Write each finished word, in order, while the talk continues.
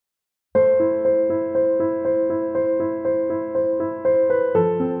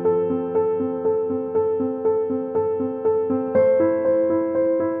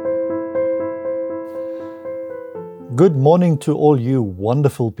Good morning to all you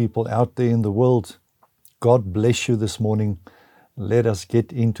wonderful people out there in the world. God bless you this morning. Let us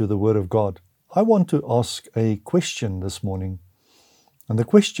get into the Word of God. I want to ask a question this morning. And the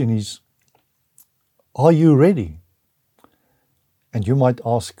question is, are you ready? And you might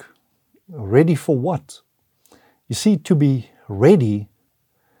ask, ready for what? You see, to be ready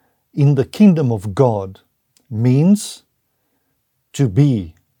in the kingdom of God means to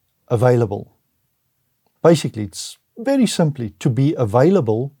be available. Basically, it's very simply to be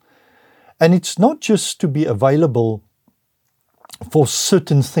available. And it's not just to be available for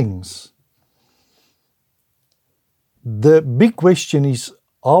certain things. The big question is,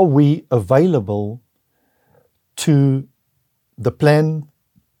 are we available to the plan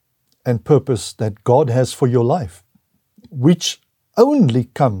and purpose that God has for your life, which only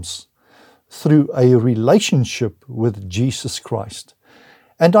comes through a relationship with Jesus Christ?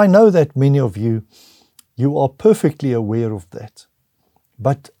 And I know that many of you are perfectly aware of that.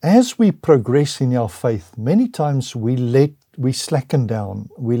 But as we progress in our faith, many times we slacken down,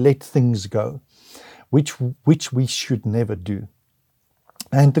 we let things go, which we should never do.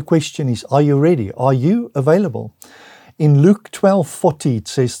 And the question is, are you ready? Are you available? In Luke 12:40 it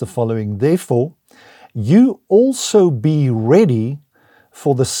says the following, "Therefore, you also be ready,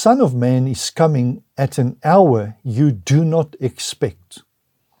 for the Son of Man is coming at an hour you do not expect."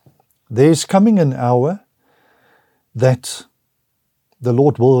 There's coming an hour that the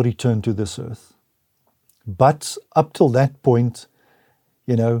Lord will return to this earth. But up till that point,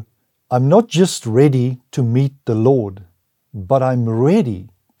 I'm not just ready to meet the Lord, but I'm ready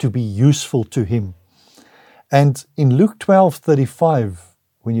to be useful to Him. And in Luke 12:35,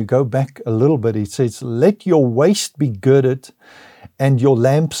 when you go back a little bit, it says, "Let your waist be girded and your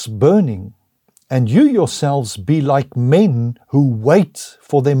lamps burning, and you yourselves be like men who wait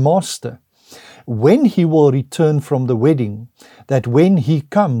for their master, when he will return from the wedding, that when he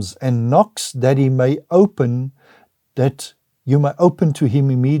comes and knocks, that you may open to him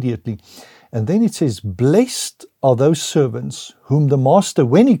immediately." And then it says, "Blessed are those servants whom the master,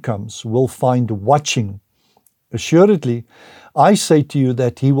 when he comes, will find watching. Assuredly, I say to you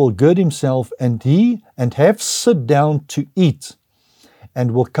that he will gird himself and have sit down to eat,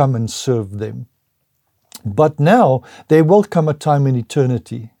 and will come and serve them. But now there will come a time in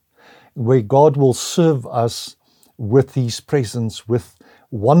eternity where God will serve us with His presence, with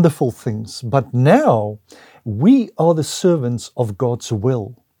wonderful things. But now we are the servants of God's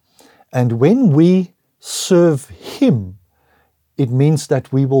will. And when we serve Him, it means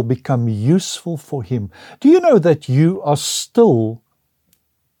that we will become useful for Him. Do you know that you are still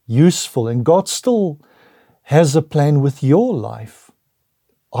useful and God still has a plan with your life?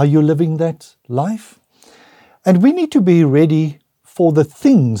 Are you living that life? And we need to be ready for the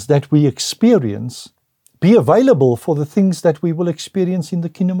things that we experience, be available for the things that we will experience in the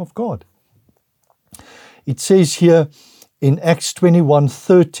kingdom of God. It says here in Acts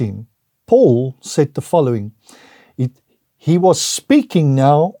 21:13, Paul said the following. He was speaking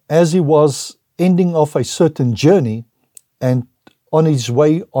now as he was ending off a certain journey and on his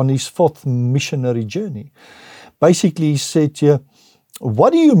way on his fourth missionary journey. Basically, he said here,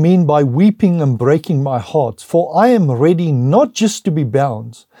 "What do you mean by weeping and breaking my heart? For I am ready not just to be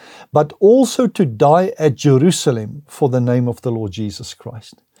bound, but also to die at Jerusalem for the name of the Lord Jesus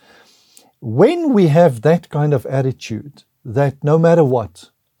Christ." When we have that kind of attitude, that no matter what,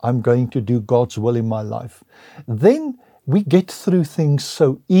 I'm going to do God's will in my life, then we get through things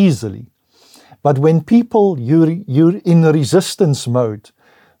so easily. But when you're in resistance mode,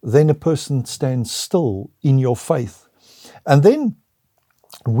 then a person stands still in your faith. And then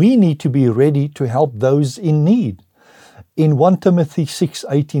we need to be ready to help those in need. In 1 Timothy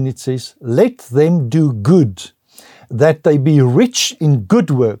 6:18 it says, "Let them do good, that they be rich in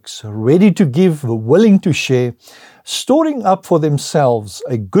good works, ready to give, willing to share, storing up for themselves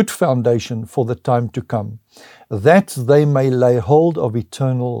a good foundation for the time to come, that they may lay hold of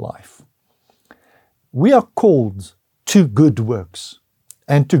eternal life." We are called to good works.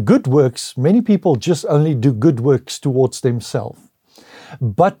 And to good works, many people just only do good works towards themselves.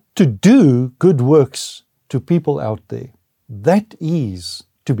 But to do good works to people out there, that is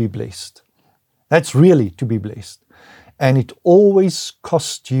to be blessed. That's really to be blessed. And it always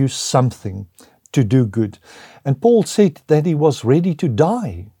costs you something to do good. And Paul said that he was ready to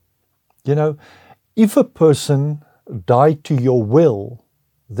die. If a person died to your will,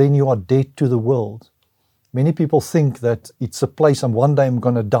 then you are dead to the world. Many people think that it's a place and one day I'm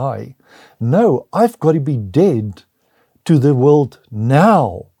going to die. No, I've got to be dead to the world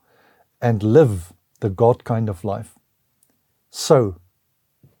now and live the God kind of life. So,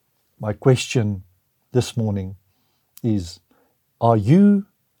 my question this morning is, are you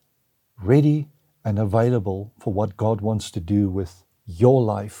ready and available for what God wants to do with your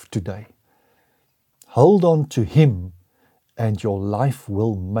life today? Hold on to Him and your life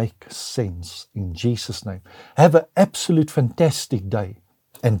will make sense in Jesus' name. Have an absolute fantastic day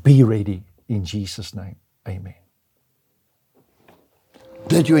and be ready in Jesus' name. Amen.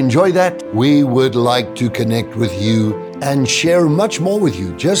 Did you enjoy that? We would like to connect with you and share much more with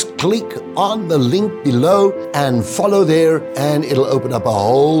you. Just click on the link below and follow there, and it'll open up a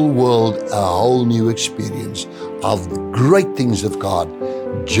whole world, a whole new experience of the great things of God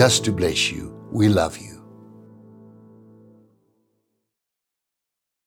just to bless you. We love you.